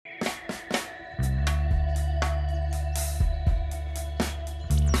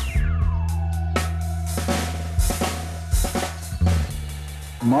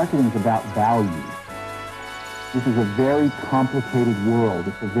Marketing is about value. This is a very complicated world.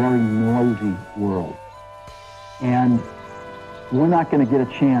 It's a very noisy world. And we're not going to get a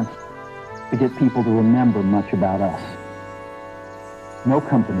chance to get people to remember much about us. No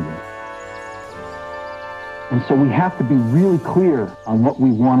company is. And so we have to be really clear on what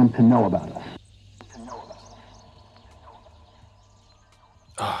we want them to know about us.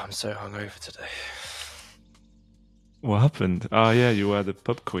 Oh, I'm so hungover today. What happened? Oh, yeah, you were at the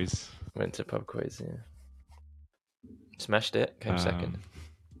pub quiz. Went to pub quiz, yeah. Smashed it, came second.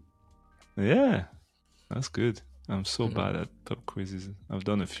 Yeah, that's good. I'm so bad at pub quizzes. I've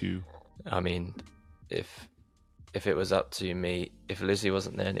done a few. I mean, if it was up to me, if Lizzie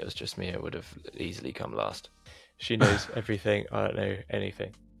wasn't there and it was just me, I would have easily come last. She knows everything. I don't know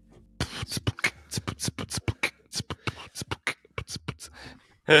anything.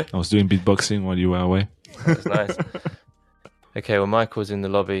 I was doing beatboxing while you were away. That was nice. Okay, well, Michael's in the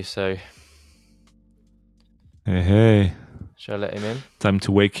lobby, so... Hey. Shall I let him in? Time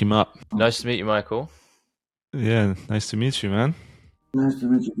to wake him up. Nice to meet you, Michael. Yeah, nice to meet you, man. Nice to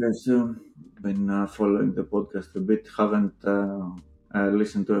meet you guys too. Been following the podcast a bit. Haven't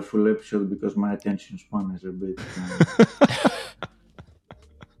listened to a full episode because my attention span is a bit...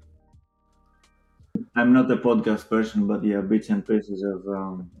 I'm not a podcast person, but yeah, bits and pieces of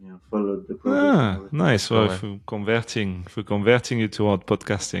followed the podcast. Nice. Well, if we're converting you toward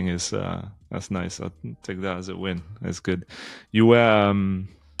podcasting, is that's nice. I'll take that as a win. That's good. You were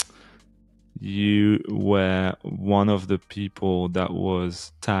one of the people that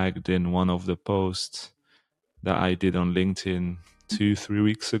was tagged in one of the posts that I did on LinkedIn 2-3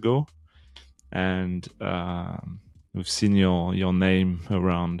 weeks ago, and we've seen your name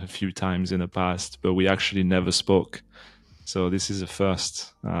around a few times in the past, but we actually never spoke. So this is the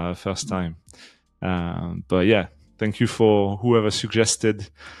first time. But yeah, thank you for whoever suggested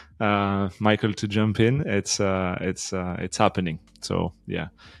Michael to jump in. It's happening. So yeah,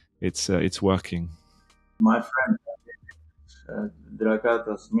 it's working. My friend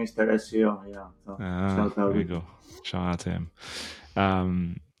Drakatos, Mr. SEO. Yeah. So shout out. There you go. Shout out to him.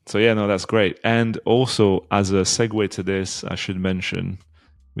 So yeah, no, that's great. And also, as a segue to this, I should mention,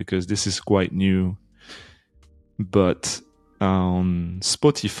 because this is quite new, but on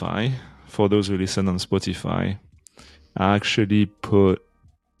Spotify, for those who listen on Spotify, I actually put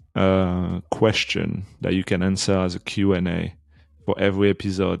a question that you can answer as a Q&A for every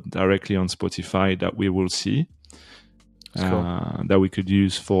episode directly on Spotify that we will see, that we could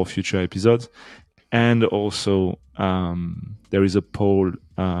use for future episodes. And also, there is a poll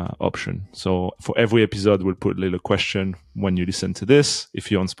option. So for every episode, we'll put a little question when you listen to this. If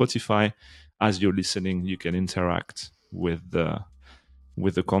you're on Spotify, as you're listening, you can interact with the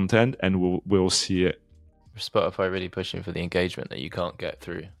content, and we'll see it. Spotify really pushing for the engagement that you can't get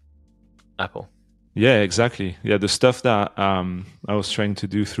through Apple. Yeah, exactly. Yeah, the stuff that I was trying to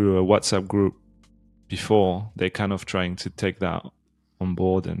do through a WhatsApp group before, they're kind of trying to take that on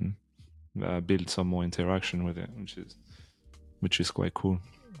board and build some more interaction with it, which is quite cool.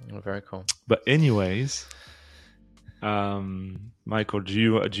 Oh, very cool. But anyways, Michael, do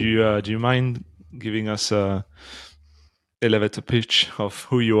you mind giving us a elevator pitch of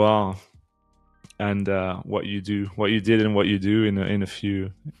who you are and what you do, what you did, and what you do in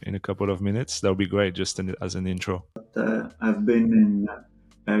a couple of minutes? That would be great, just as an intro. I've been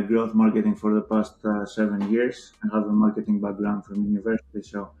in growth marketing for the past 7 years. I have a marketing background from university,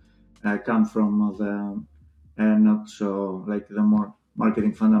 so I come from the not so like the more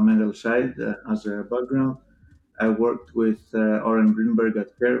marketing fundamental side as a background. I worked with Oren Greenberg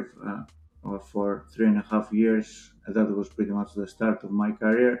at Kurve for 3.5 years. That was pretty much the start of my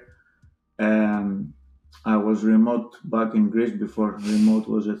career. I was remote back in Greece before remote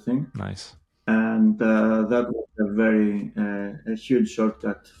was a thing. Nice. And that was a huge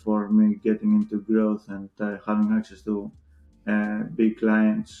shortcut for me getting into growth and having access to big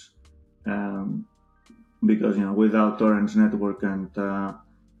clients. Because without Orange network and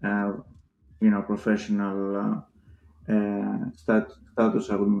professional status,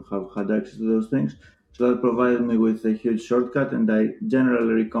 I wouldn't have had access to those things. So that provided me with a huge shortcut, and I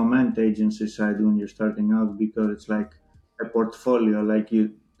generally recommend agency side when you're starting out because it's like a portfolio. Like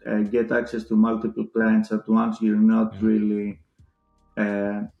you get access to multiple clients at once. You're not really.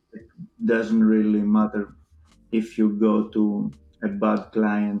 It doesn't really matter if you go to a bad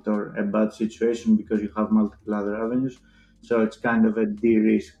client or a bad situation because you have multiple other avenues. So it's kind of a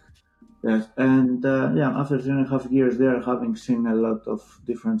de-risk. Yes, and after 3.5 years there, having seen a lot of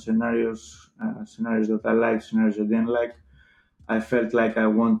different scenarios that I liked, scenarios I didn't like, I felt like I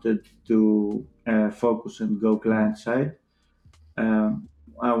wanted to focus and go client side.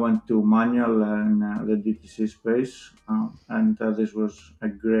 I went to manual and the DTC space, and this was a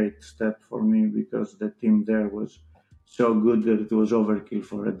great step for me because the team there was so good that it was overkill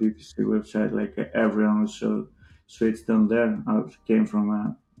for a DTC website. Like everyone was so switched on there. I came from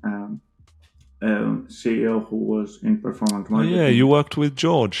a CEO who was in performance Oh yeah, marketing. you worked with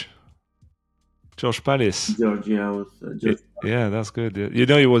George Palace. Georgia with George. Yeah, that's good. You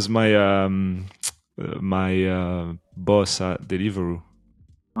know, he was my boss at Deliveroo.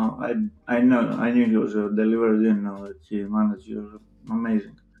 I knew he was a deliverer. Didn't know that he managed. You're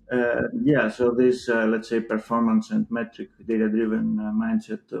amazing. Yeah, so this, let's say, performance and metric data-driven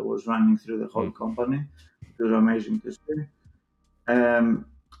mindset was running through the whole Mm. company. It was amazing to see.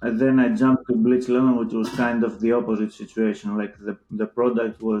 And then I jumped to Bleach Lemon, which was kind of the opposite situation. Like the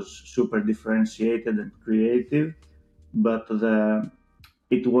product was super differentiated and creative, but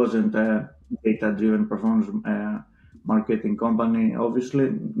it wasn't a data-driven performance marketing company. Obviously,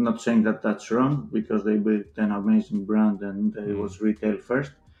 not saying that that's wrong because they built an amazing brand and it was retail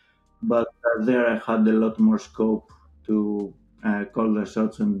first. But there, I had a lot more scope to call the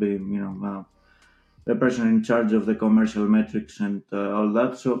shots and be, the person in charge of the commercial metrics and all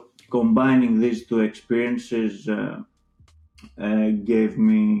that. So combining these two experiences gave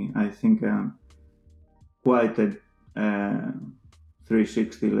me, I think, quite a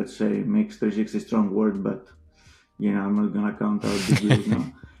 360, let's say, makes 360 strong word, but I'm not gonna count out degrees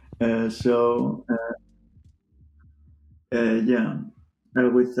now. Yeah,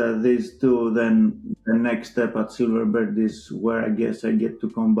 with these two, then the next step at Silverbird is where I guess I get to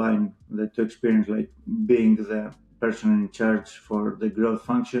combine the two experience, like being the person in charge for the growth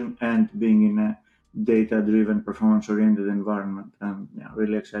function and being in a data-driven, performance-oriented environment. And yeah,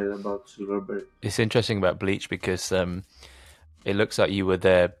 really excited about Silverbird. It's interesting about Bleach because it looks like you were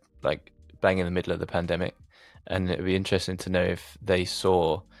there like bang in the middle of the pandemic, and it'd be interesting to know if they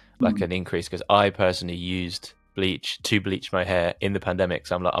saw like an increase, because I personally used bleach to bleach my hair in the pandemic.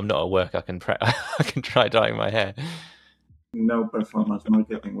 So I'm like, I'm not at work. I can I can try dyeing my hair. No performance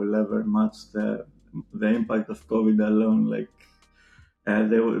marketing will ever match the impact of COVID alone. Like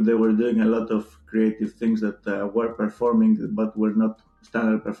they were doing a lot of creative things that were performing but were not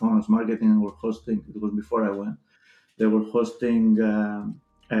standard performance marketing and were hosting. It was before I went. They were hosting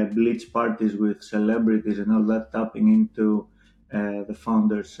bleach parties with celebrities and all that, tapping into the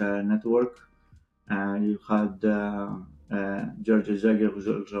founders' network. You had Georgia Jagger, who's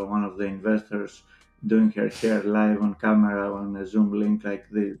also one of the investors, doing her hair live on camera on a Zoom link. Like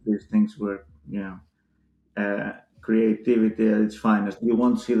these things were, creativity at its finest. You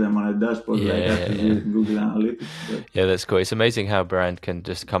won't see them on a dashboard like Yeah, Apple using Google Analytics. But yeah, that's cool. It's amazing how a brand can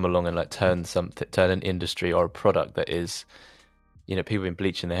just come along and like turn an industry or a product that is, people have been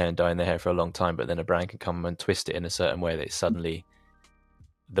bleaching their hair and dyeing their hair for a long time, but then a brand can come and twist it in a certain way that suddenly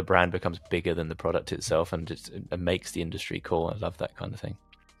the brand becomes bigger than the product itself, and just it makes the industry cool. I love that kind of thing.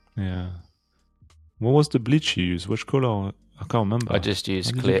 Yeah. What was the bleach you used? Which color? I can't remember. I just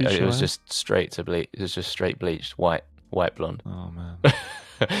used How did you clear. bleach It your was hair? just straight to bleach. It was just straight bleached, white blonde. Oh man.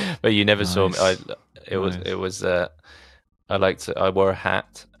 But you never saw me. Nice. It was. I wore a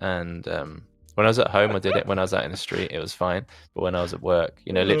hat, and when I was at home, I did it. When I was out in the street, it was fine. But when I was at work,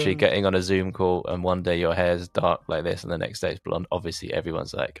 literally getting on a Zoom call, and one day your hair's dark like this, and the next day it's blonde. Obviously,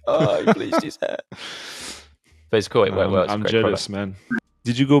 everyone's like, "Oh, he bleached his hair." But it's cool. It worked well. It's a I'm great jealous, product. man.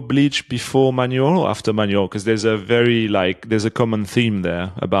 Did you go bleach before manual or after manual? Because there's a common theme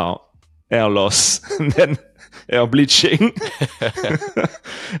there about hair loss and then hair bleaching.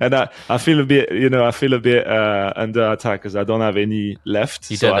 And I feel a bit, under attack because I don't have any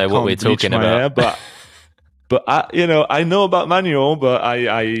left. You so don't know I what can't we're bleach talking my about. hair, but I know about manual, but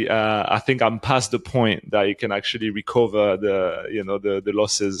I think I'm past the point that you can actually recover the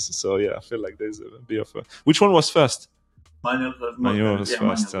losses. So yeah, I feel like there's a bit of a. Which one was first? Manual was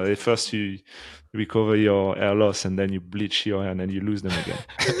first. First you recover your hair loss, and then you bleach your hair, and then you lose them again.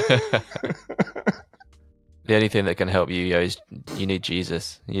 The only thing that can help you is you need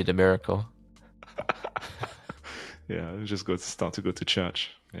Jesus. You need a miracle. Yeah, you just start to go to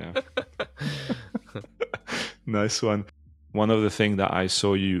church. Yeah. Nice one. One of the things that I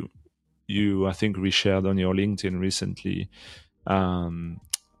saw you I think reshared on your LinkedIn recently,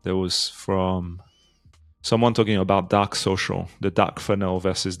 there was from someone talking about dark social, the dark funnel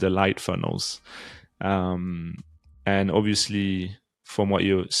versus the light funnels. And obviously, from what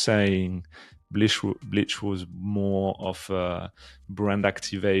you're saying, Bleach was more of a brand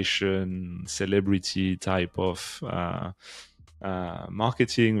activation, celebrity type of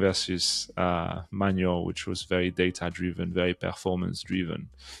marketing versus manual, which was very data driven, very performance driven.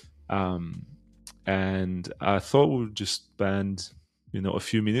 And I thought we'd just spend a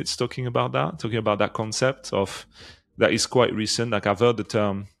few minutes talking about that concept of that is quite recent. Like I've heard the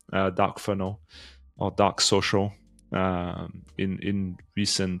term dark funnel or dark social in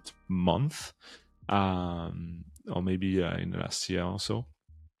recent month, or maybe in the last year or so.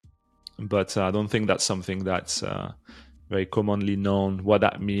 But I don't think that's something that's very commonly known, what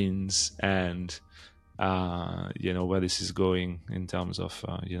that means, and where this is going in terms of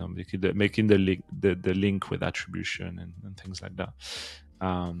making the link with attribution and things like that.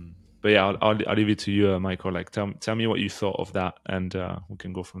 But yeah, I'll leave it to you, Michael. Like, tell me what you thought of that, and we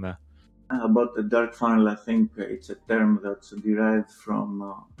can go from there. About the dark funnel, I think it's a term that's derived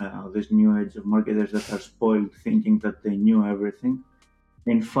from this new age of marketers that are spoiled, thinking that they knew everything.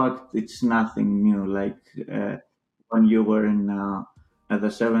 In fact, it's nothing new. Like when you were in the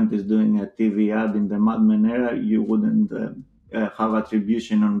 70s doing a TV ad in the Mad Men era, you wouldn't have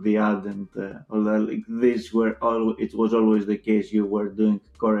attribution on the ad, and all that. Like these were all. It was always the case. You were doing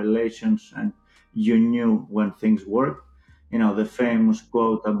correlations, and you knew when things worked. The famous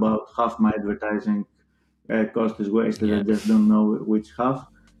quote about half my advertising cost is wasted. Yeah. I just don't know which half.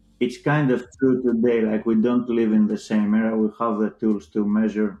 It's kind of true today. Like we don't live in the same era. We have the tools to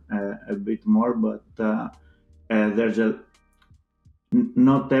measure a bit more, but there's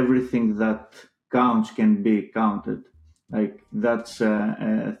not everything that counts can be counted. Like that's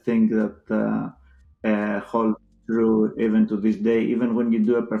a thing that holds true even to this day. Even when you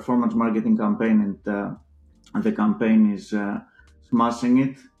do a performance marketing campaign and the campaign is smashing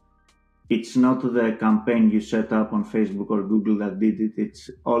it, it's not the campaign you set up on Facebook or Google that did it. It's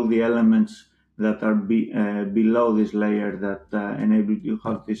all the elements that are below this layer that enable you to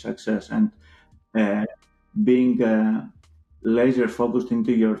have this success. And uh, being laser focused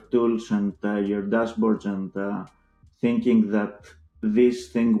into your tools and your dashboards and thinking that this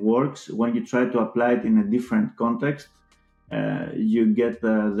thing works, when you try to apply it in a different context, you get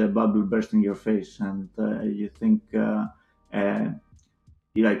the bubble burst in your face, and you think uh,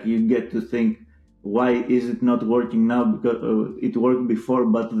 like you get to think, why is it not working now? Because it worked before,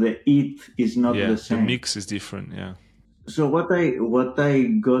 but the it is not Yeah, the the same. mix is different. Yeah. So what I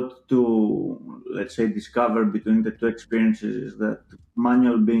got to, let's say, discover between the two experiences is that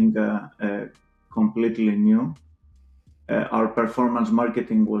manual being completely new, our performance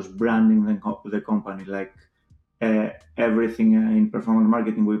marketing was branding the company. Like everything in performance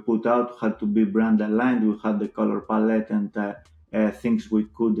marketing we put out had to be brand aligned. We had the color palette and things we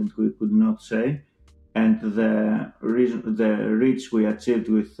could and we could not say. And the reach we achieved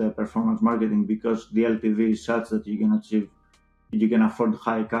with performance marketing, because the LTV is such that you can afford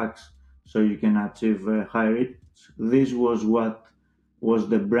high CACs, so you can achieve high reach. This was what was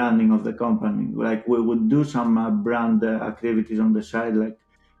the branding of the company. Like we would do some brand activities on the side, like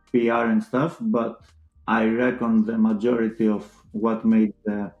PR and stuff, but I reckon the majority of what made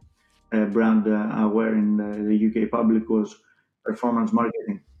the brand aware in the UK public was performance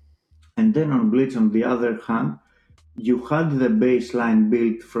marketing. And then on Bleach, on the other hand, you had the baseline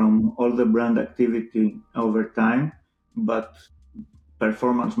built from all the brand activity over time, but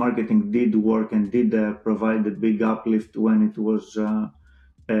performance marketing did work and did provide a big uplift when it was um,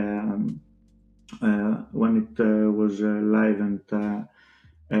 live and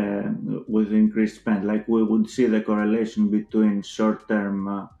with increased spend. Like we would see the correlation between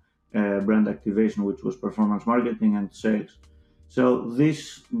short-term brand activation, which was performance marketing, and sales. So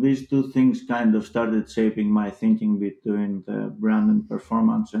these two things kind of started shaping my thinking between the brand and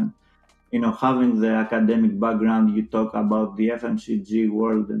performance. And having the academic background, you talk about the FMCG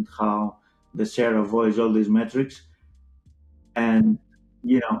world and how the share of voice, all these metrics, and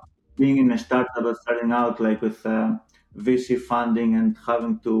you know, being in a startup that's starting out like with VC funding and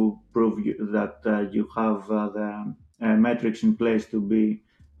having to prove that you have the metrics in place to be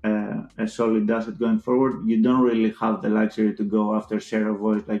a solid asset going forward, you don't really have the luxury to go after share of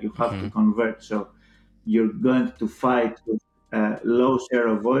voice. Like you have to convert. So you're going to fight with low share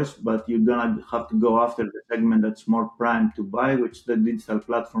of voice, but you're gonna have to go after the segment that's more prime to buy, which the digital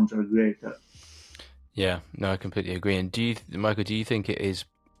platforms are great at. Yeah, no, I completely agree. And Michael, do you think it is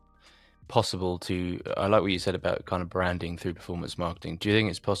possible to, I like what you said about kind of branding through performance marketing. Do you think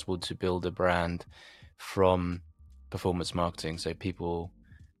it's possible to build a brand from performance marketing? So people,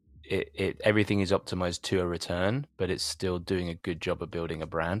 everything is optimized to a return, but it's still doing a good job of building a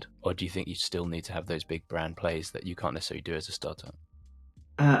brand? Or do you think you still need to have those big brand plays that you can't necessarily do as a startup?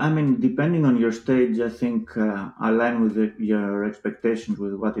 I mean, depending on your stage, I think align with your expectations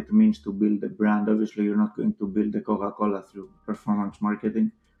with what it means to build a brand. Obviously, you're not going to build a Coca-Cola through performance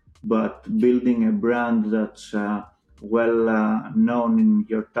marketing, but building a brand that's well known in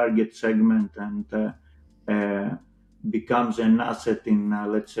your target segment and becomes an asset in,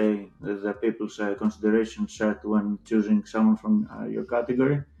 let's say, the people's consideration set when choosing someone from your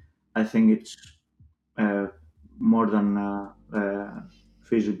category, I think it's uh, more than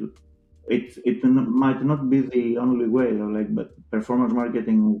feasible. Might not be the only way, though, like, but performance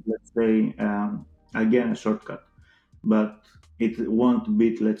marketing is, let's say, again, a shortcut, but it won't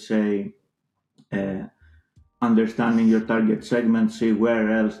beat, let's say, uh, understanding your target segment, see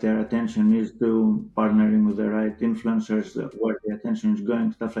where else their attention is to, partnering with the right influencers, where the attention is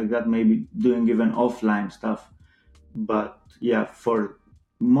going, stuff like that. Maybe doing even offline stuff. But yeah, for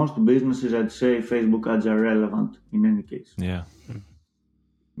most businesses, I'd say Facebook ads are relevant in any case. Yeah.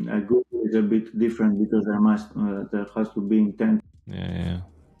 Google is a bit different because there has to be intent. Yeah,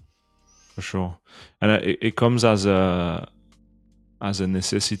 for sure. And it comes as a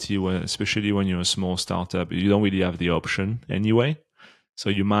necessity, especially when you're a small startup. You don't really have the option anyway, so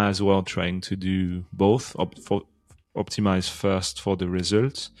you might as well trying to do both. Optimize first for the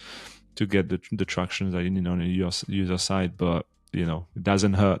results to get the traction that you need on the user side, but it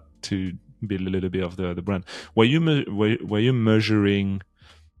doesn't hurt to build a little bit of the brand. Were you measuring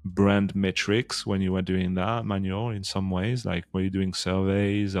brand metrics when you were doing that manual in some ways? Like, were you doing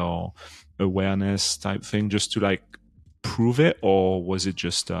surveys or awareness type thing just to like prove it, or was it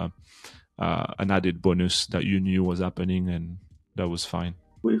just an added bonus that you knew was happening and that was fine?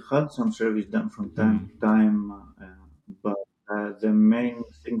 We had some surveys done from time to time, but the main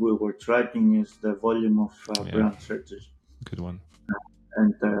thing we were tracking is the volume of brand searches. Good one.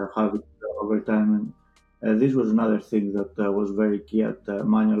 And have it over time. And this was another thing that was very key at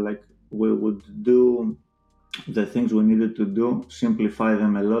Manual. Like, we would do the things we needed to do, simplify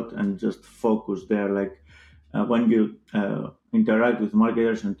them a lot, and just focus there. Like, when you interact with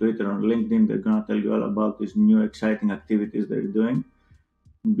marketers on Twitter, on LinkedIn, they're gonna tell you all about these new exciting activities they're doing,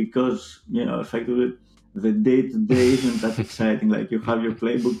 because effectively the day to day isn't that exciting. Like, you have your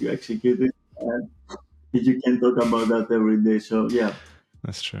playbook, you execute it, and you can talk about that every day. So yeah,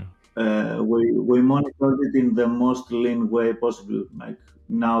 That's true. we monitored it in the most lean way possible. Like,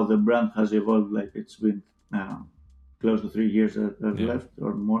 now the brand has evolved. Like, it's been close to 3 years that have left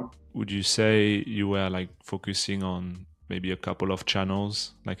or more. Would you say you were like focusing on maybe a couple of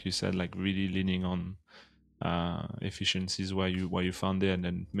channels, like you said, like really leaning on efficiencies where you found it, and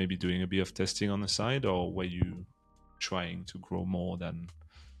then maybe doing a bit of testing on the side, or were you trying to grow more than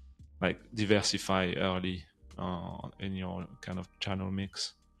like diversify early in your kind of channel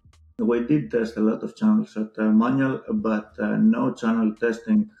mix? We did test a lot of channels at Manual, but no channel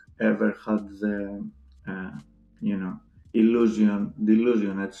testing ever had the uh, you know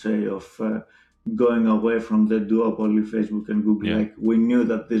delusion, let's say, of going away from the duopoly Facebook and Google. Yeah. Like, we knew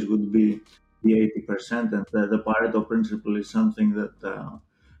that this would be the 80%, and the Pareto principle is something that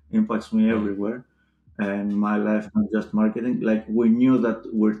impacts me everywhere in my life, not just marketing. Like, we knew that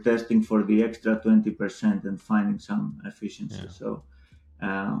we're testing for the extra 20% and finding some efficiency. So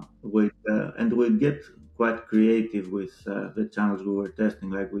and we'd get quite creative with the channels we were testing.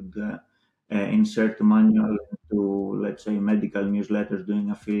 Like, we'd insert manual into, let's say, medical newsletters, doing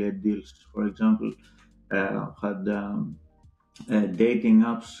affiliate deals, for example. Had dating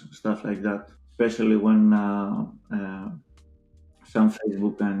apps, stuff like that. Especially when some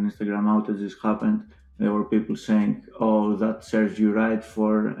Facebook and Instagram outages happened, there were people saying, "Oh, that serves you right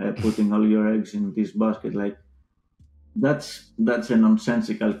for putting all your eggs in this basket." Like, that's a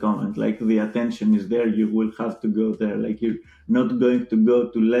nonsensical comment. Like, the attention is there, you will have to go there. Like, you're not going to go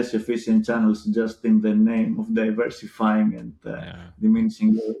to less efficient channels just in the name of diversifying and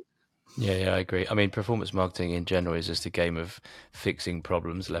diminishing your. Yeah, I agree. I mean, performance marketing in general is just a game of fixing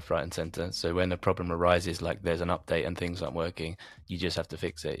problems left, right, and center. So when a problem arises, like there's an update and things aren't working, you just have to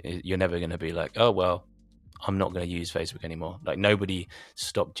fix it. You're never going to be like, oh, well, I'm not going to use Facebook anymore. Like, nobody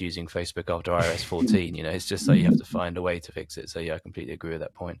stopped using Facebook after iOS 14. It's just like you have to find a way to fix it. So yeah, I completely agree with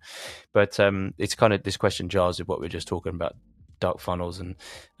that point. But it's kind of, this question jars with what we were just talking about, dark funnels, and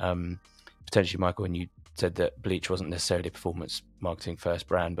potentially, Michael, when you said that Bleach wasn't necessarily a performance marketing first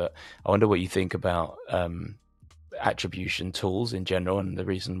brand, but I wonder what you think about attribution tools in general. And the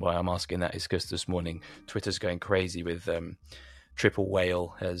reason why I'm asking that is because this morning Twitter's going crazy with Triple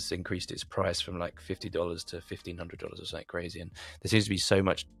Whale has increased its price from like $50 to $1,500 or something crazy, and there seems to be so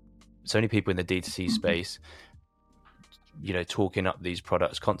many people in the D2C space, talking up these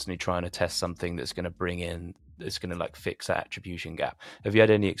products, constantly trying to test something that's going to like fix that attribution gap. Have you had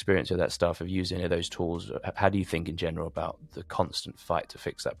any experience with that stuff? Have you used any of those tools? How do you think in general about the constant fight to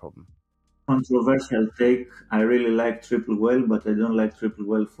fix that problem? Controversial take. I really like Triple Whale, but I don't like Triple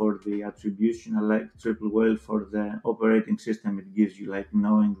Whale for the attribution. I like Triple Whale for the operating system it gives you, like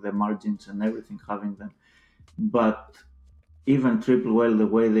knowing the margins and everything, having them. but even triple well the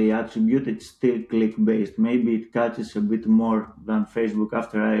way they attribute, it's still click based. Maybe it catches a bit more than Facebook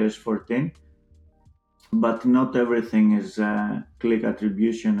after iOS 14, but not everything is click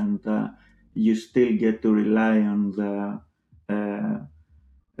attribution, and you still get to rely on the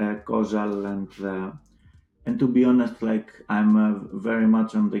causal and to be honest, like I'm very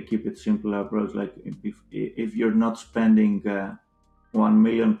much on the keep it simple approach. Like if you're not spending 1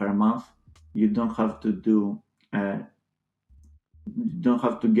 million per month, you don't have to do you don't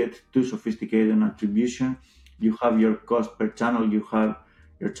have to get too sophisticated on attribution. You have your cost per channel, you have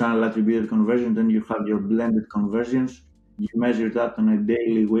your channel attributed conversion, then you have your blended conversions. You measure that on a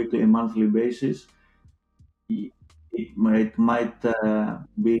daily, weekly, and monthly basis. It might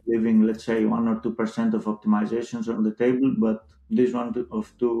be leaving, let's say, 1 or 2% of optimizations on the table, but this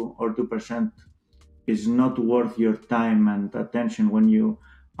of 2% is not worth your time and attention when you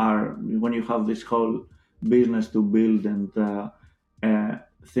have this whole business to build and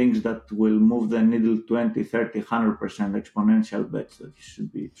things that will move the needle 20, 30, 100% exponential bets that you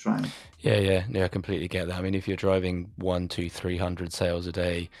should be trying. Yeah, I completely get that. I mean, if you're driving 1, 2, 300 sales a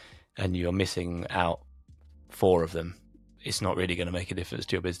day and you're missing out 4 of them, it's not really going to make a difference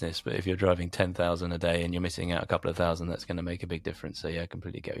to your business. But if you're driving 10,000 a day and you're missing out a couple of thousand, that's going to make a big difference. So yeah, I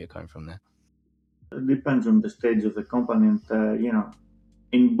completely get where you're coming from there. It depends on the stage of the company, and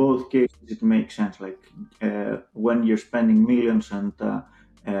in both cases it makes sense. Like when you're spending millions and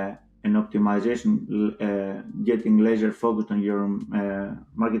in optimization, getting laser focused on your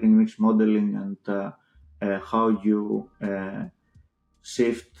marketing mix modeling and how you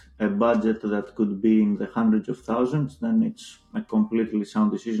shift a budget that could be in the hundreds of thousands, then it's a completely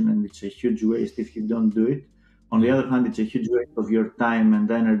sound decision, and it's a huge waste if you don't do it. On the other hand, it's a huge waste of your time and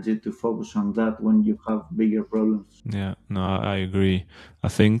energy to focus on that when you have bigger problems. Yeah, no, I agree. I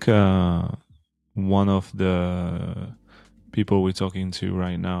think one of the people we're talking to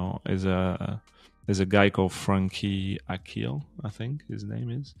right now is there's a guy called Frankie Akil, I think his name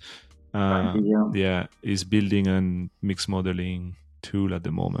is. Yeah, he's building a mix modeling tool at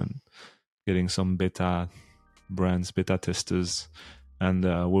the moment, getting some beta brands, beta testers, and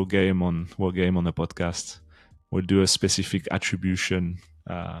we'll get him on the podcast. We'll do a specific attribution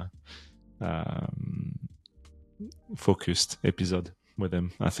focused episode with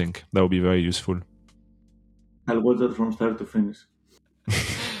him. I think that would be very useful. I'll watch that from start to finish.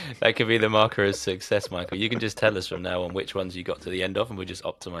 That could be the marker of success, Michael. You can just tell us from now on which ones you got to the end of, and we'll just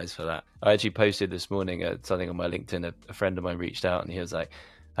optimize for that. I actually posted this morning something on my LinkedIn. A friend of mine reached out and he was like,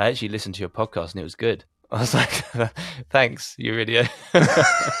 I actually listened to your podcast and it was good. I was like, thanks, you really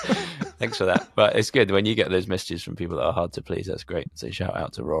thanks for that. But it's good when you get those messages from people that are hard to please. That's great. So shout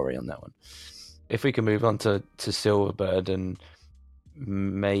out to Rory on that one. If we can move on to Silverbird, and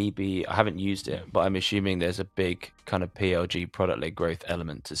maybe I haven't used it, but I'm assuming there's a big kind of PLG product-led growth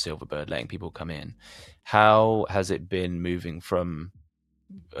element to Silverbird, letting people come in. How has it been moving from,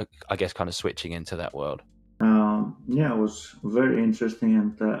 I guess, kind of switching into that world? Yeah, it was very interesting,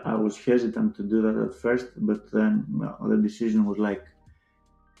 and I was hesitant to do that at first, but then the decision was like,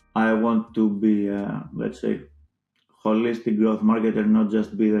 I want to be, let's say, holistic growth marketer, not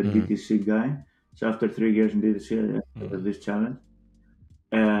just be the DTC guy. So after 3 years in DTC, I had this challenge.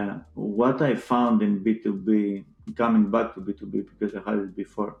 What I found in B2B, coming back to B2B because I had it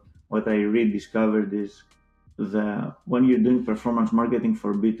before, what I rediscovered is when you're doing performance marketing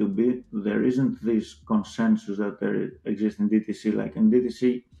for B2B, there isn't this consensus that there exists in DTC. Like in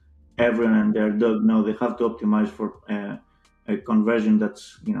DTC, everyone and their dog know they have to optimize for a conversion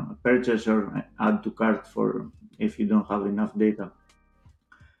that's a purchase or add to cart for if you don't have enough data.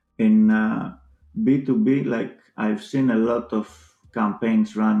 In B2B, like I've seen a lot of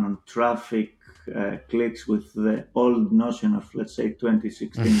campaigns run on traffic clicks with the old notion of, let's say,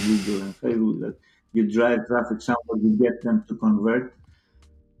 2016 Google and Facebook, that you drive traffic somewhere, you get them to convert.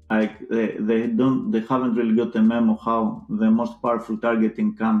 Like they haven't really got the memo how the most powerful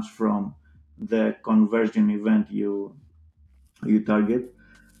targeting comes from the conversion event you target.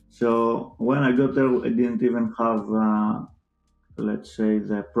 So when I got there, I didn't even have let's say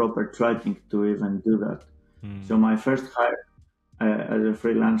the proper tracking to even do that. So my first hire as a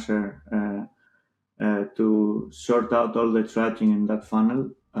freelancer to sort out all the tracking in that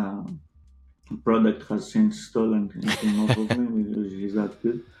funnel. Product has since stolen anything off of me because he's that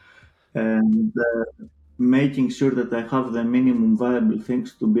good. And making sure that I have the minimum viable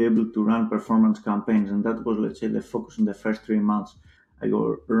things to be able to run performance campaigns. And that was, let's say, the focus in the first 3 months. I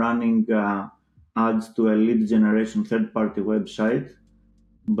go running ads to a lead generation third-party website,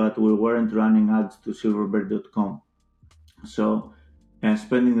 but we weren't running ads to silverbird.com. So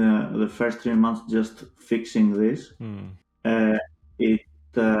spending the first 3 months just fixing this, uh, it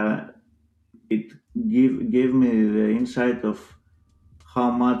uh, it gave me the insight of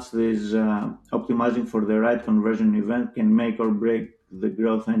how much this optimizing for the right conversion event can make or break the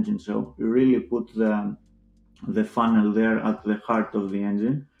growth engine. So you really put the funnel there at the heart of the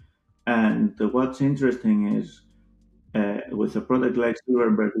engine. And what's interesting is with a product like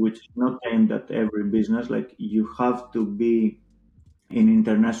Silverbird, which is not aimed at every business, like you have to be in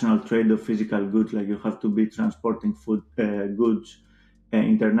international trade of physical goods, like you have to be transporting food goods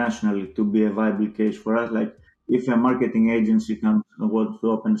internationally to be a viable case for us. Like if a marketing agency comes and wants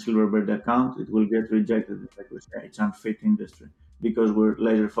to open Silverbird account, it will get rejected. Like we say, it's unfit industry because we're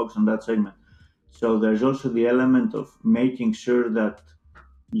laser focused on that segment. So there's also the element of making sure that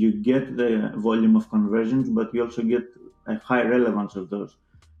you get the volume of conversions, but you also get a high relevance of those.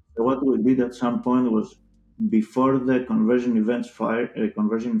 So what we did at some point was before the conversion event fired,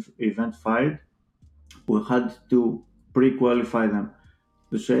 we had to pre-qualify them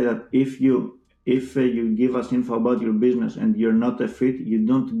to say that if you give us info about your business and you're not a fit, you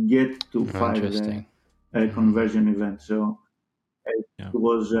don't get to fire the Interesting. conversion event. So it Yeah.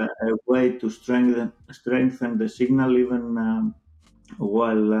 was a way to strengthen the signal even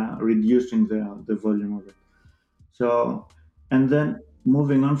while reducing the volume of it. So, and then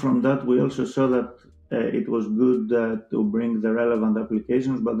moving on from that, we also saw that it was good to bring the relevant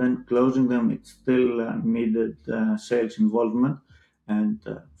applications, but then closing them, it still needed sales involvement. And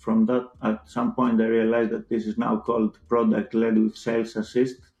from that, at some point, I realized that this is now called product led with sales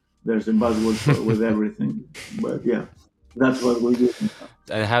assist. There's a buzzword with everything, but yeah, that's what we do.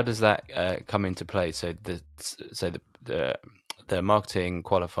 And how does that come into play? So the marketing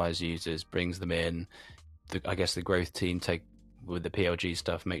qualifies users, brings them in. I guess the growth team take with the PLG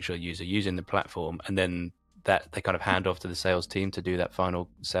stuff, make sure users are using the platform, and then that they kind of hand off to the sales team to do that final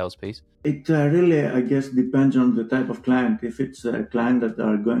sales piece. It really, I guess, depends on the type of client. If it's a client that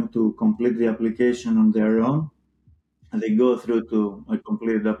are going to complete the application on their own, and they go through to a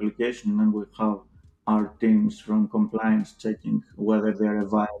completed application, then we have our teams from compliance checking whether they're a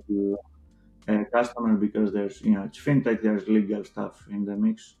viable customer because there's, it's fintech, there's legal stuff in the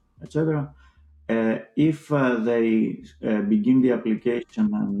mix, etc. If they begin the application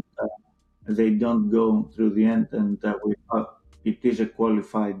and they don't go through the end and it is a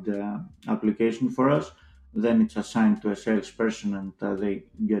qualified application for us, then it's assigned to a salesperson and they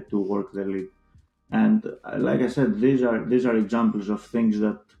get to work the lead. And like I said, these are examples of things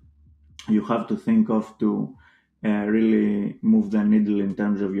that you have to think of to really move the needle in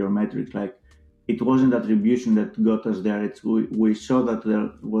terms of your metrics. Like it wasn't attribution that got us there. We saw that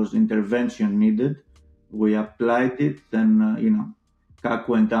there was intervention needed. We applied it, then CAC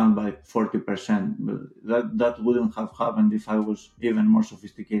went down by 40%. That wouldn't have happened if I was even more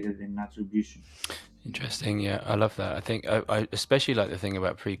sophisticated in attribution. Interesting. Yeah, I love that. I think I especially like the thing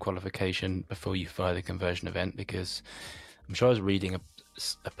about pre-qualification before you fire the conversion event, because I'm sure I was reading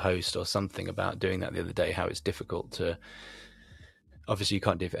a post or something about doing that the other day, how it's difficult to, obviously you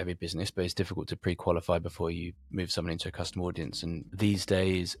can't do it for every business, but it's difficult to pre-qualify before you move someone into a custom audience. And these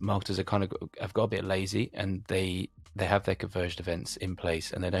days marketers are have got a bit lazy, and they have their conversion events in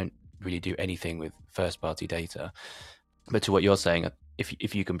place and they don't really do anything with first party data. But to what you're saying,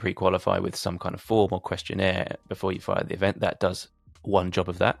 if you can pre-qualify with some kind of form or questionnaire before you fire the event, that does one job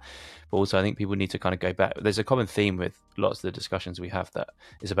of that. But also I think people need to kind of go back. There's a common theme with lots of the discussions we have that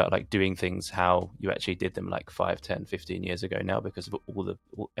is about like doing things how you actually did them like 5, 10, 15 years ago now, because of all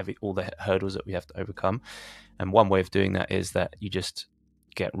the hurdles that we have to overcome. And one way of doing that is that you just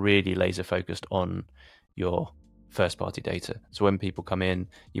get really laser focused on your first party data. So when people come in,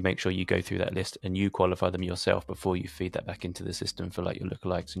 you make sure you go through that list and you qualify them yourself before you feed that back into the system for like your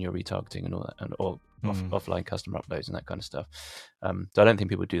lookalikes and your retargeting and all that, and offline customer uploads and that kind of stuff. So I don't think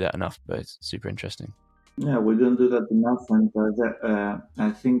people do that enough, but it's super interesting. Yeah, we don't do that enough, and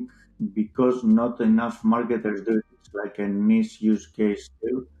I think because not enough marketers do it, it's like a niche use case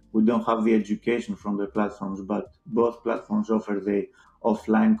still. We don't have the education from the platforms, but both platforms offer the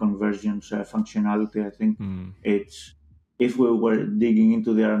offline conversions functionality. I think it's if we were digging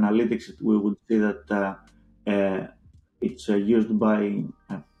into their analytics, we would see that it's used by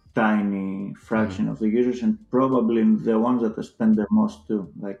a tiny fraction of the users, and probably the ones that spend the most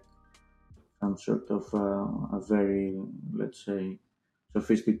too, like some sort of a very, let's say,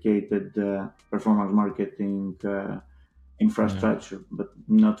 sophisticated performance marketing infrastructure, but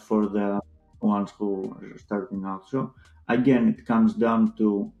not for the ones who are starting out. So again, it comes down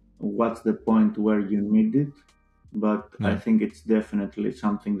to what's the point where you need it, but I think it's definitely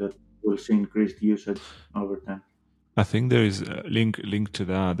something that will see increased usage over time. I think there is a link to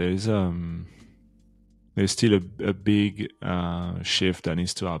that. There's still a big shift that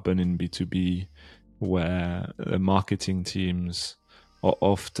needs to happen in B2B, where the marketing teams are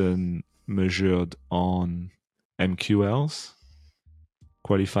often measured on MQLs,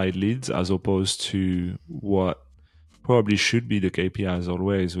 qualified leads, as opposed to what probably should be the KPIs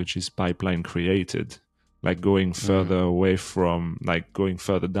always, which is pipeline created, like going further away from, like going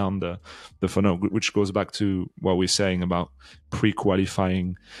further down the funnel, which goes back to what we're saying about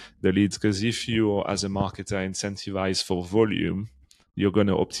pre-qualifying the leads. Because if you're, as a marketer, incentivized for volume, you're going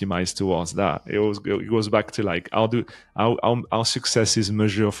to optimize towards that. It goes back to like how success is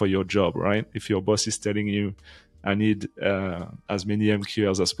measured for your job, right? If your boss is telling you, I need as many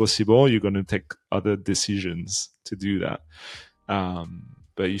MQLs as possible, you're going to take other decisions to do that.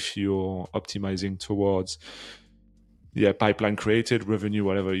 But if you're optimizing towards pipeline created, revenue,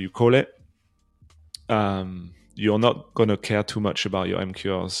 whatever you call it, you're not going to care too much about your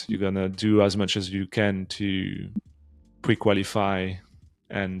MQLs. You're going to do as much as you can to pre-qualify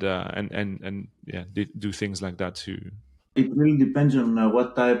and do things like that too. It really depends on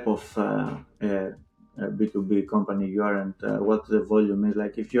what type of B2B company you are and what the volume is.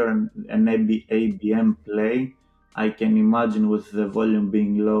 Like if you're an ABM play, I can imagine with the volume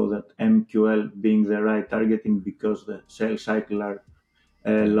being low that MQL being the right targeting because the sales cycle are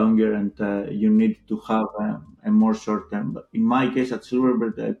longer and you need to have a more short term. But in my case at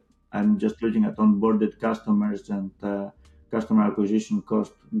Silverbird, I'm just looking at onboarded customers and customer acquisition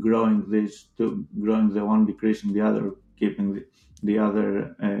cost, growing these two, growing the one, decreasing the other, keeping the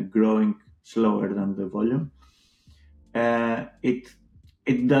other growing slower than the volume.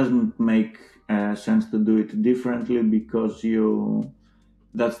 It doesn't make sense to do it differently because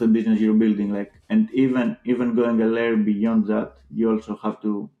that's the business you're building. Like, and even going a layer beyond that, you also have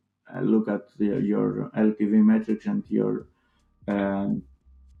to look at your LTV metrics and um,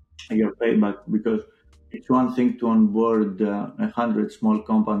 your payback, because it's one thing to onboard 100 small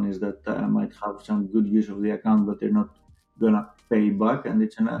companies that might have some good use of the account, but they're not gonna pay back, and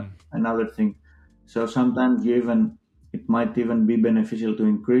it's another thing. So sometimes it might even be beneficial to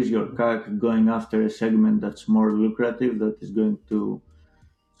increase your CAC going after a segment that's more lucrative, that is going to.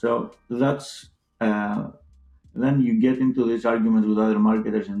 So that's then you get into these arguments with other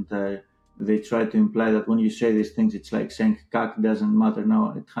marketers, and they try to imply that when you say these things, it's like saying CAC doesn't matter.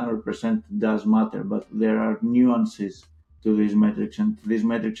 Now, it 100% does matter, but there are nuances to these metrics, and these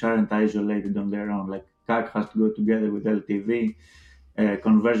metrics aren't isolated on their own. Like CAC has to go together with LTV,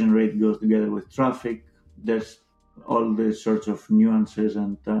 conversion rate goes together with traffic. There's all these sorts of nuances,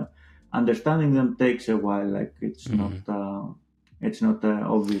 and understanding them takes a while. Like it's not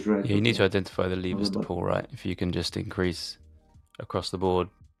obvious, right? Yeah, you need to identify the levers to pull, right? If you can just increase across the board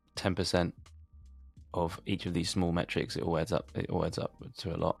 10% of each of these small metrics, it all adds up. It all adds up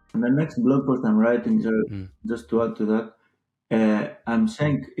to a lot. And the next blog post I'm writing, just to add to that, I'm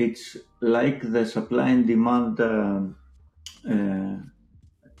saying it's like the supply and demand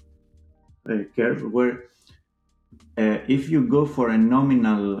curve, where if you go for a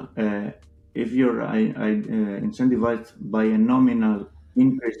nominal, if you're incentivized by a nominal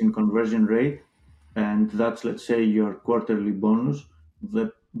increase in conversion rate, and that's, let's say, your quarterly bonus,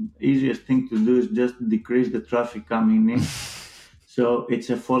 the easiest thing to do is just decrease the traffic coming in. So it's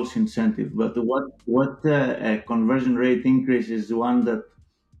a false incentive. But what a conversion rate increase is one that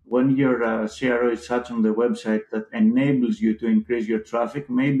when your CRO is such on the website that enables you to increase your traffic,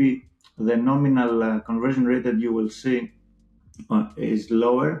 maybe the nominal conversion rate that you will see is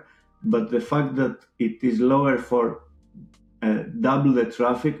lower, but the fact that it is lower for double the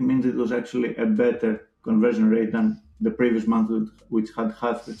traffic means it was actually a better conversion rate than the previous month, which had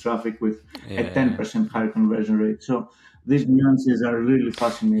half the traffic with a 10% higher conversion rate. So these nuances are really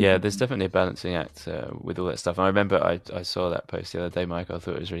fascinating. Yeah, there's definitely a balancing act with all that stuff. And I remember I saw that post the other day, Mike. I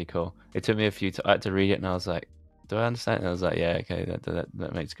thought it was really cool. It took me I had to read it, and I was like, do I understand? And I was like, yeah, okay,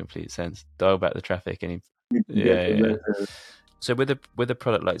 that makes complete sense. Dial back the traffic, and yeah. So with a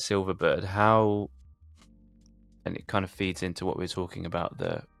product like Silverbird, and it kind of feeds into what we're talking about,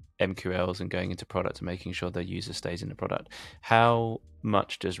 the MQLs and going into product and making sure the user stays in the product. How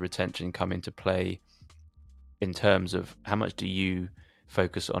much does retention come into play in terms of how much do you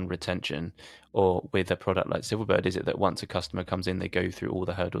focus on retention? Or with a product like Silverbird, is it that once a customer comes in, they go through all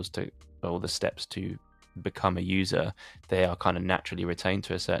the steps to become a user, they are kind of naturally retained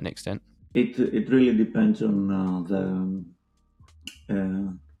to a certain extent? It really depends on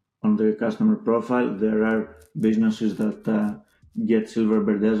the customer profile. There are businesses that get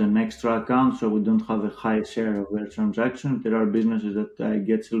Silverbird as an extra account, so we don't have a high share of their transaction. There are businesses that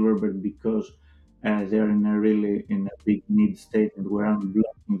get Silverbird because they're in a big need state and we're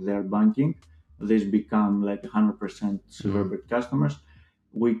unblocking their banking, these become like 100% Silverbird customers.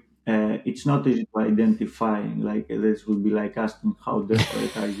 It's not easy to identify. Like this would be like asking how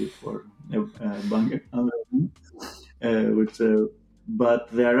desperate are you for a bank account, which. But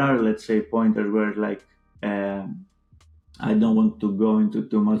there are, let's say, pointers where like. I don't want to go into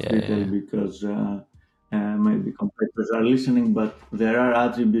too much detail because maybe competitors are listening, but there are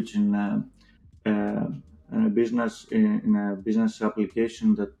attributes uh, in a business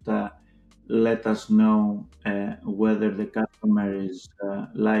application that let us know whether the customer is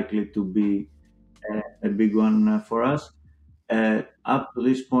likely to be a big one for us. Up to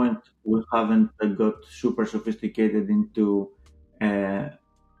this point, we haven't got super sophisticated into uh,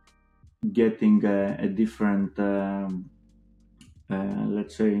 getting a different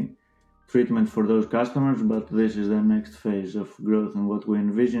let's say, treatment for those customers. But this is the next phase of growth, and what we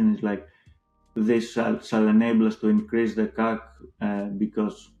envision is like this shall enable us to increase the CAC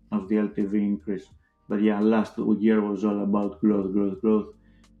because of the LTV increase. But yeah, last year was all about growth,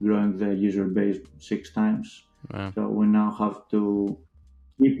 growing the user base 6 times. Wow. So we now have to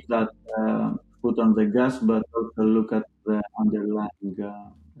keep that foot on the gas, but also look at the underlying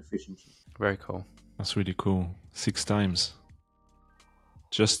efficiency. Very cool. That's really cool. 6 times.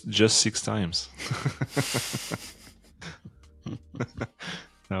 Just 6 times.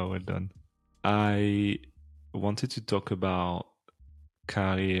 Now we're done. I wanted to talk about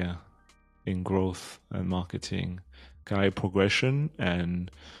career in growth and marketing, career progression, and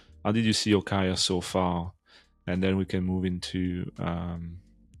how did you see your career so far? And then we can move into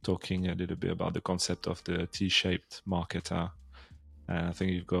talking a little bit about the concept of the T-shaped marketer. And I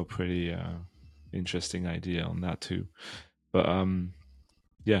think you've got a pretty interesting idea on that too. But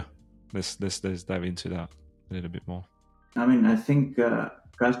yeah, let's dive into that a little bit more. I mean, I think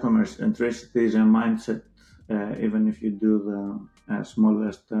customer centricity is a mindset, even if you do the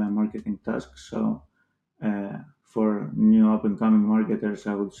smallest marketing tasks. So, for new up and coming marketers,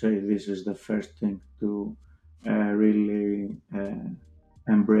 I would say this is the first thing to really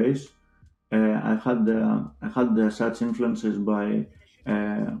embrace. I had such influences by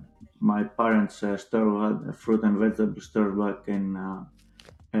my parents' store, who had a fruit and vegetable store back in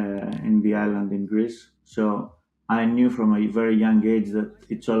the island in Greece. So I knew from a very young age that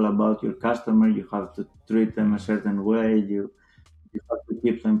it's all about your customer. You have to treat them a certain way. You have to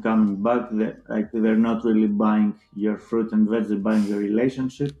keep them coming back. They're not really buying your fruit and veg; they're buying the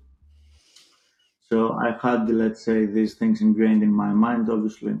relationship. So I had, let's say, these things ingrained in my mind.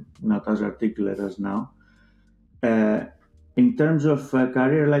 Obviously, not as articulate as now. Uh, in terms of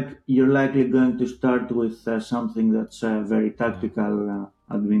career, like you're likely going to start with something that's very tactical,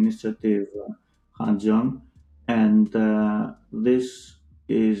 administrative, hands-on, and this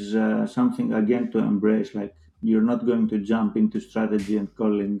is something again to embrace. Like you're not going to jump into strategy and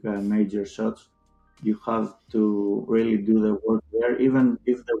calling major shots. You have to really do the work there, even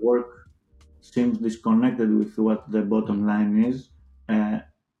if the work seems disconnected with what the bottom line is. Uh,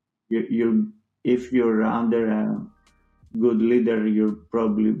 you if you're under a good leader, you're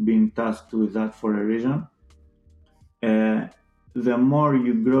probably being tasked with that for a reason. Uh, the more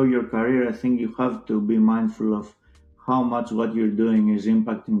you grow your career, I think you have to be mindful of how much what you're doing is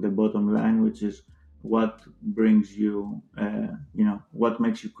impacting the bottom line, which is what brings you, what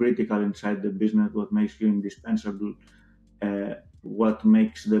makes you critical inside the business, what makes you indispensable, what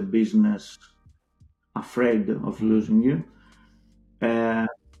makes the business afraid of losing you. Uh,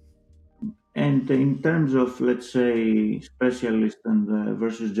 and in terms of, let's say, specialist and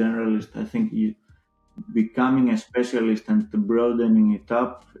versus generalist, I think becoming a specialist and broadening it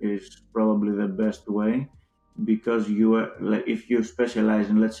up is probably the best way, because you are like, if you specialize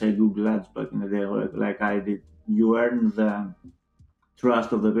in, let's say, Google Ads back in the day, like I did, you earn the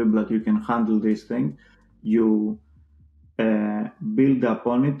trust of the people that you can handle this thing. You build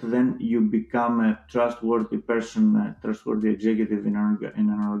upon it, then you become a trustworthy person, a trustworthy executive in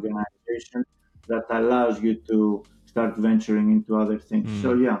an organization that allows you to start venturing into other things.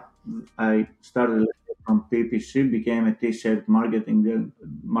 So yeah, I started from PPC, became a T-shaped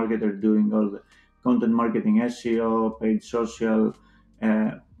marketer doing all the content marketing, SEO, paid social,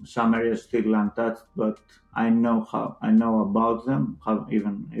 some areas still untouched, but I know about them,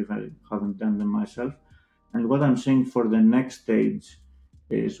 even if I haven't done them myself. And what I'm saying for the next stage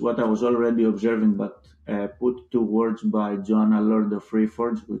is what I was already observing, but put to words by Joanna Lord of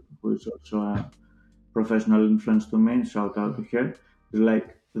Freeforge, who is also a professional influence to me. Shout out to her. It's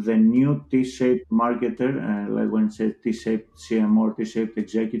like the new T-shaped marketer, like when it says T-shaped CMO or T-shaped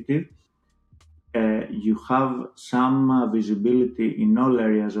executive, you have some visibility in all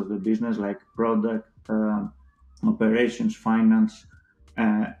areas of the business, like product, operations, finance,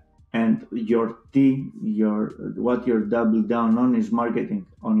 uh, and your what you're double down on is marketing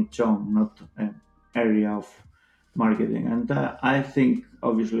on its own, not an area of marketing. And I think,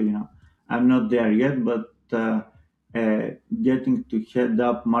 obviously, I'm not there yet, but getting to head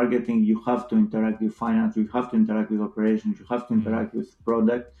up marketing, you have to interact with finance, you have to interact with operations, you have to interact with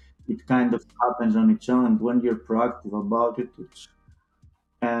product. It kind of happens on its own, and when you're proactive about it,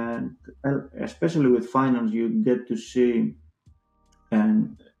 and especially with finance, you get to see,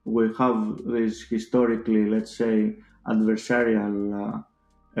 and we have this historically, let's say, adversarial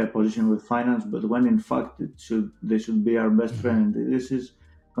position with finance, but when in fact they should be our best friend. This is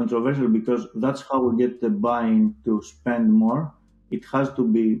controversial because that's how we get the buy-in to spend more. It has to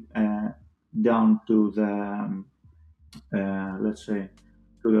be down to the let's say,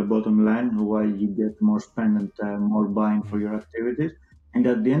 to the bottom line, why you get more spend and more buying for your activities. And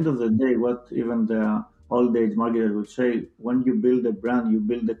at the end of the day, what even the old age marketer would say, when you build a brand, you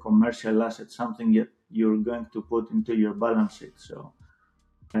build a commercial asset, something that you're going to put into your balance sheet. So,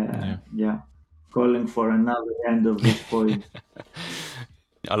 yeah, calling for another end of this point.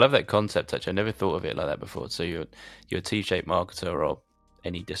 I love that concept. Actually, I never thought of it like that before. So you're a T-shaped marketer or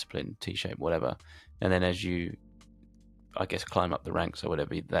any discipline, T-shaped, whatever, and then as you, I guess, climb up the ranks or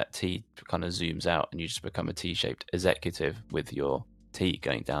whatever, that T kind of zooms out and you just become a T-shaped executive with your T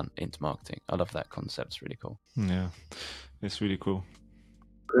going down into marketing. I love that concept. It's really cool. Yeah, it's really cool.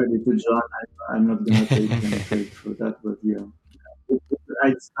 Credit to John. I'm not going to take any credit for that, but yeah.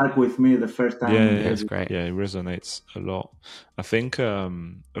 It stuck with me the first time. Yeah, That's great. Yeah, it resonates a lot. I think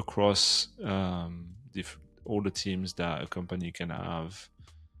across all the teams that a company can have,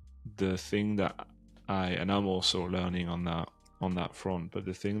 the thing that and I'm also learning on that front, but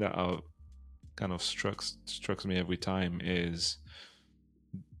the thing that kind of strikes me every time is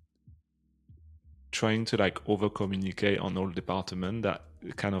trying to like over communicate on all department that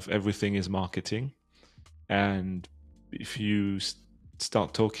kind of everything is marketing, and if you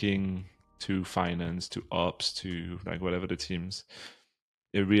start talking to finance, to ops, to like whatever the teams,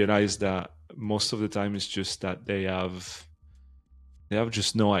 they realize that most of the time it's just that they have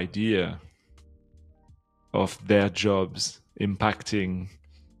just no idea of their jobs impacting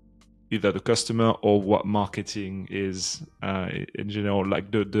either the customer or what marketing is in general,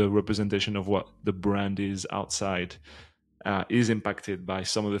 like the representation of what the brand is outside is impacted by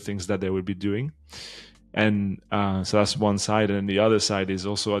some of the things that they will be doing. And so that's one side, and the other side is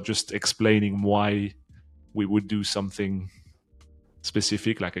also just explaining why we would do something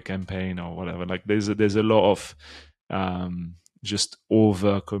specific, like a campaign or whatever. Like there's a lot of just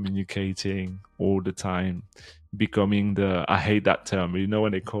over communicating all the time, becoming I hate that term. You know,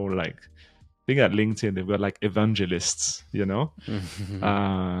 when they call, like, I think at LinkedIn they've got like evangelists. You know,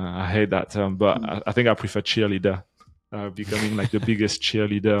 I hate that term, but I think I prefer cheerleader. Becoming like the biggest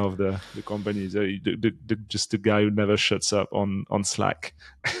cheerleader of the company, just the guy who never shuts up on Slack.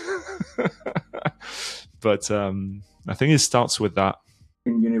 But I think it starts with that.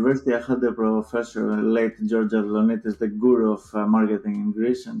 In university, I had a professor, late George Avlonitis, the guru of marketing in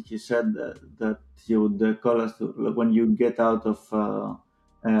Greece, and he said that he would call us to, like, when you get out of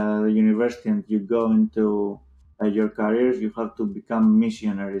the university and you go into your careers, you have to become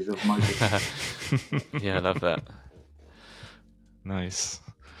missionaries of marketing. Yeah, I love that. Nice.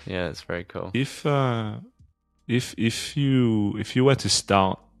 Yeah, it's very cool. If you were to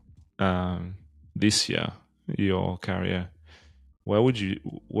start this year your career, what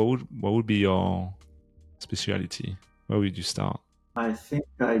would be your specialty? Where would you start? I think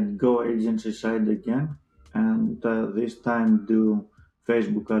I'd go agency side again, and this time do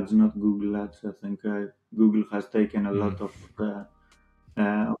Facebook ads, not Google ads. I think Google has taken a lot of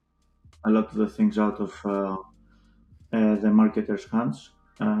the things out of the marketers' hands.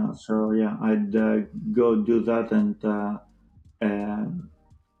 So yeah, I'd go do that and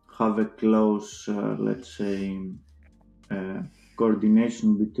have a close, let's say,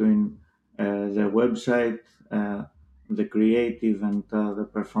 coordination between the website, the creative, and the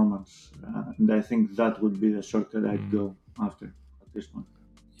performance. And I think that would be the shortcut I'd go after at this point.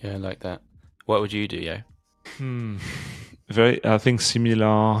 Yeah, I like that. What would you do, Yo? I think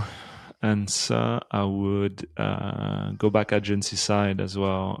similar answer. I would go back agency side as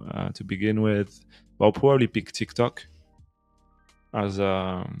well to begin with. But I'll probably pick TikTok as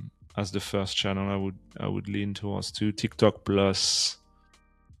the first channel. I would lean towards TikTok plus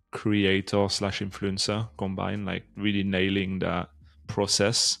creator / influencer combined, like really nailing that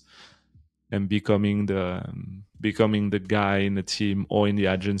process. and becoming the guy in the team or in the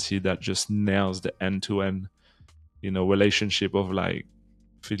agency that just nails the end-to-end, relationship of like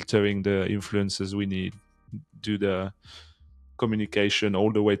filtering the influences we need, do the communication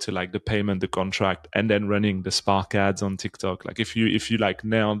all the way to like the payment, the contract, and then running the Spark ads on TikTok. Like if you like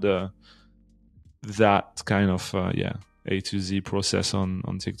nail that kind of A to Z process on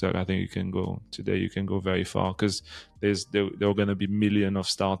TikTok, I think you can go very far, because there are going to be millions of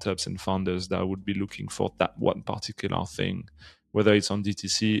startups and founders that would be looking for that one particular thing, whether it's on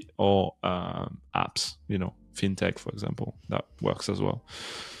DTC or apps, fintech, for example, that works as well.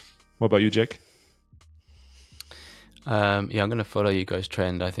 What about you, Jake? I'm going to follow you guys'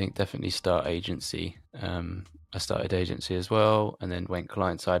 trend. I think definitely start agency. I started agency as well, and then went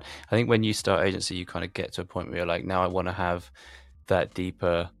client side. I think when you start agency, you kind of get to a point where you're like, now I want to have that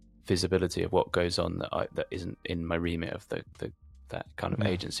deeper visibility of what goes on that isn't in my remit of that kind of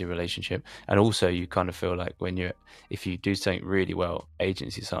agency relationship. And also, you kind of feel like if you do something really well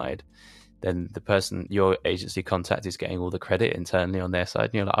agency side, then the person your agency contact is getting all the credit internally on their side.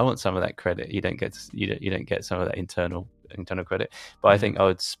 And you're like, I want some of that credit. You don't get some of that internal credit. But I think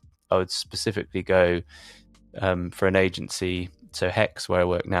I would specifically go for an agency. So Hex, where I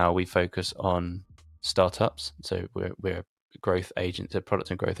work now, we focus on startups. So we're a growth agent, a product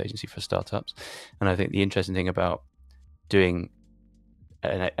and growth agency for startups. And I think the interesting thing about doing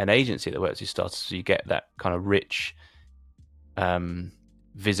an agency that works with startups, so you get that kind of rich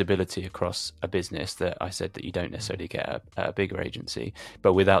visibility across a business that I said that you don't necessarily get at a bigger agency,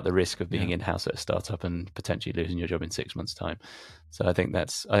 but without the risk of being in-house at a startup and potentially losing your job in 6 months' time. So I think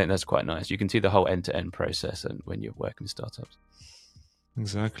that's quite nice. You can see the whole end-to-end process and when you're working with startups.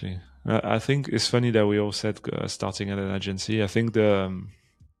 Exactly. I think it's funny that we all said starting at an agency. I think the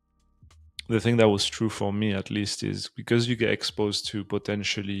thing that was true for me, at least, is because you get exposed to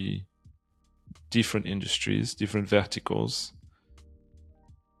potentially different industries, different verticals.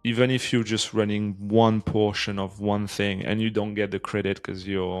 Even if you're just running one portion of one thing and you don't get the credit because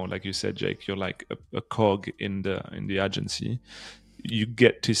you're, like you said, Jake, you're like a cog in the agency, you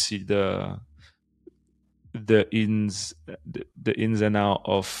get to see the ins and out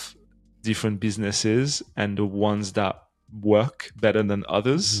of different businesses and the ones that work better than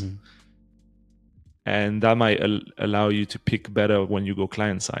others. Mm-hmm. And that might allow you to pick better when you go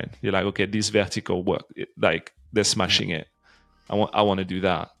client side. You're like, okay, this vertical work, like they're smashing it. I want to do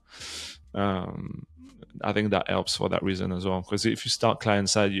that. I think that helps for that reason as well. Because if you start client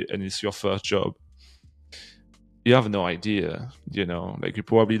side and it's your first job, you have no idea. Like you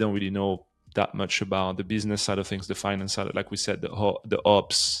probably don't really know that much about the business side of things, the finance side, like we said, the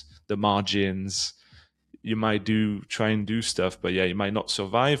ops, the margins. You might try and do stuff, but you might not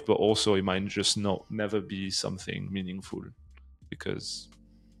survive. But also, it might just never be something meaningful because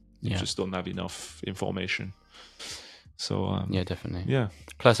you just don't have enough information. So definitely. Yeah.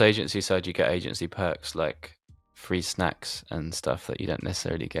 Plus, agency side, you get agency perks like free snacks and stuff that you don't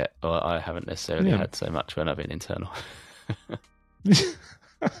necessarily get, or I haven't necessarily had so much when I've been internal.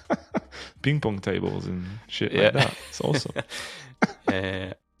 Ping pong tables and shit like that. It's awesome.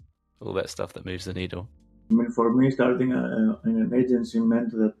 All that stuff that moves the needle. I mean, for me, starting in an agency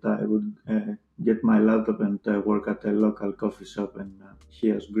meant that I would get my laptop and work at a local coffee shop in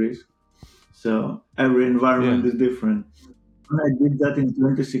Chios, Greece. So every environment is different. When I did that in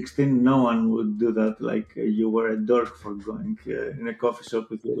 2016, no one would do that. Like you were a dork for going in a coffee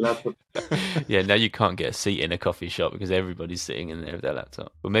shop with your laptop. Now you can't get a seat in a coffee shop because everybody's sitting in there with their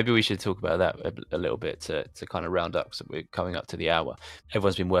laptop. Well, maybe we should talk about that a little bit to kind of round up. So we're coming up to the hour.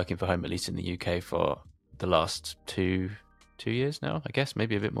 Everyone's been working from home, at least in the UK, for the last two years now, I guess,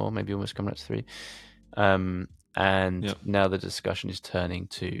 maybe a bit more, maybe almost coming up to 3. Now the discussion is turning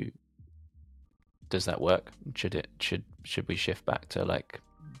to, does that work? Should we shift back to like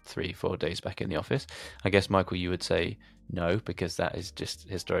 3-4 days back in the office? I guess, Michael, you would say no, because that has just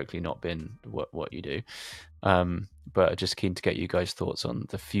historically not been what you do. But just keen to get you guys' thoughts on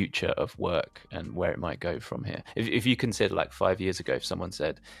the future of work and where it might go from here. If you consider like 5 years ago, if someone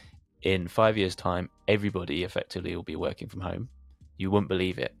said in 5 years' time, everybody effectively will be working from home, you wouldn't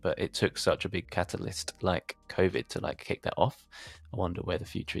believe it, but it took such a big catalyst like COVID to like kick that off. I wonder where the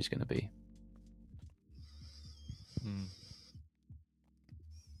future is going to be.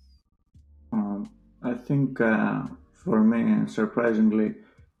 I think for me, surprisingly,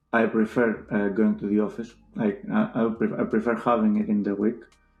 I prefer going to the office. Like I prefer having it in the week.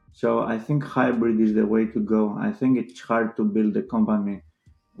 So I think hybrid is the way to go. I think it's hard to build a company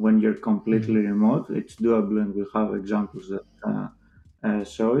when you're completely remote. It's doable, and we have examples that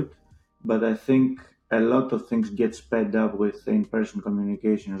show it. But I think a lot of things get sped up with in-person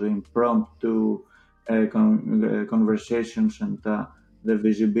communications, impromptu conversations, and the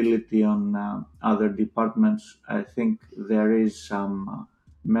visibility on other departments. I think there is some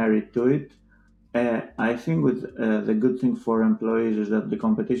merit to it. I think with the good thing for employees is that the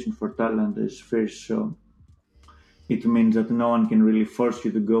competition for talent is fierce. So it means that no one can really force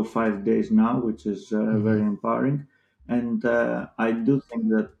you to go 5 days now, which is very empowering. And I do think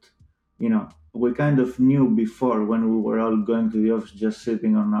that, we kind of knew before when we were all going to the office, just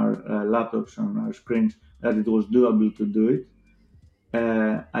sitting on our laptops, on our screens, that it was doable to do it.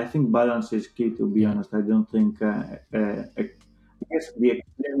 I think balance is key, to be honest. I don't think, I guess the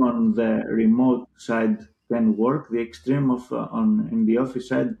extreme on the remote side can work. The extreme of on in the office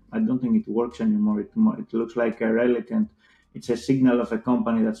side, I don't think it works anymore. It looks like a relic, and it's a signal of a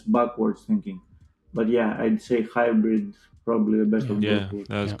company that's backwards thinking. But yeah, I'd say hybrid probably the best of both Yeah, worlds.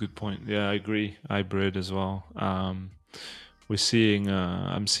 that's a good point. Yeah, I agree. Hybrid as well. We're seeing.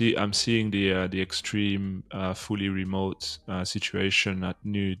 I'm seeing the extreme fully remote situation at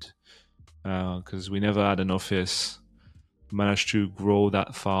Nude because we never had an office. Managed to grow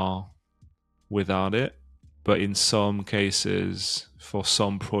that far without it, but in some cases, for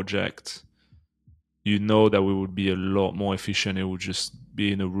some project, that we would be a lot more efficient. It would just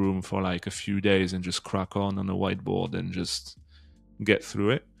be in a room for like a few days and just crack on a whiteboard and just get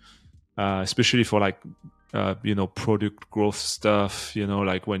through it. Especially for like product growth stuff,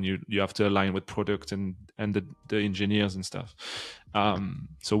 like when you have to align with product and the engineers and stuff.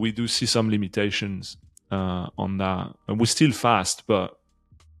 So we do see some limitations on that, and we're still fast, but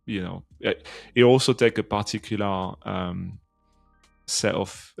it also take a particular set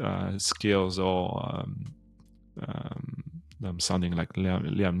of skills, or I'm sounding like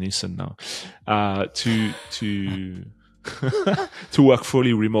Liam Neeson now, to to work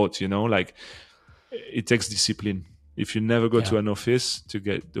fully remote. Like it takes discipline. If you never go to an office to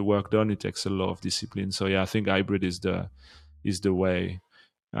get the work done, it takes a lot of discipline. So yeah, I think hybrid is the way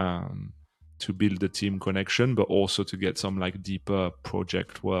to build the team connection, but also to get some like deeper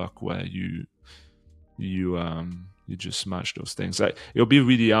project work where you just smash those things. Like, it'll be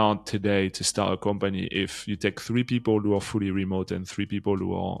really hard today to start a company if you take 3 people who are fully remote and 3 people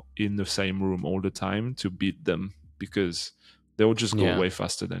who are in the same room all the time to beat them, because they will just go way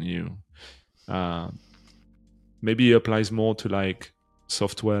faster than you. Maybe it applies more to like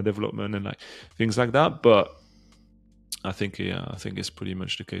software development and like things like that, but I think it's pretty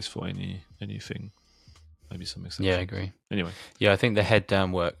much the case for anything. Maybe some exceptions. Yeah, I agree. Anyway. Yeah, I think the head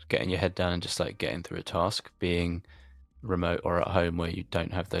down work, getting your head down and just like getting through a task, being remote or at home where you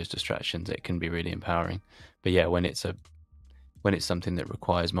don't have those distractions, it can be really empowering. But yeah, when it's something that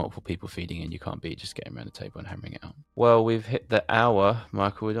requires multiple people feeding in, you can't be just getting around the table and hammering it out. Well, we've hit the hour,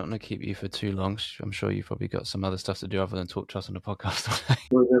 Michael. We don't want to keep you for too long. I'm sure you've probably got some other stuff to do other than talk to us on the podcast all day.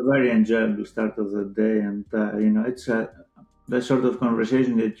 It was a very enjoyable start of the day, and it's the sort of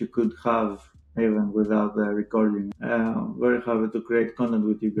conversation that you could have even without the recording. Very happy to create content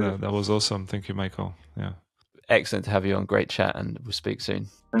with you guys. That was awesome. Thank you, Michael. Yeah. Excellent to have you on. Great chat, and we'll speak soon.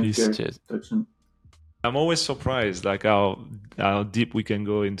 Thanks, Peace. guys. Cheers. Talk soon. I'm always surprised, like how deep we can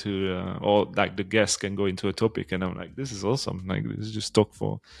go into, or like the guests can go into a topic, and I'm like, this is awesome. Like, this is just talk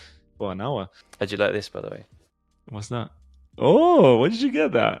for an hour. How'd you like this, by the way? What's that? Oh, where did you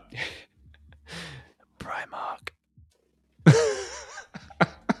get that? Primark.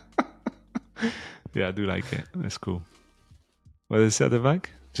 Yeah, I do like it. That's cool. What is it at the back?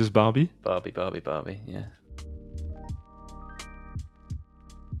 Just Barbie? Barbie. Yeah.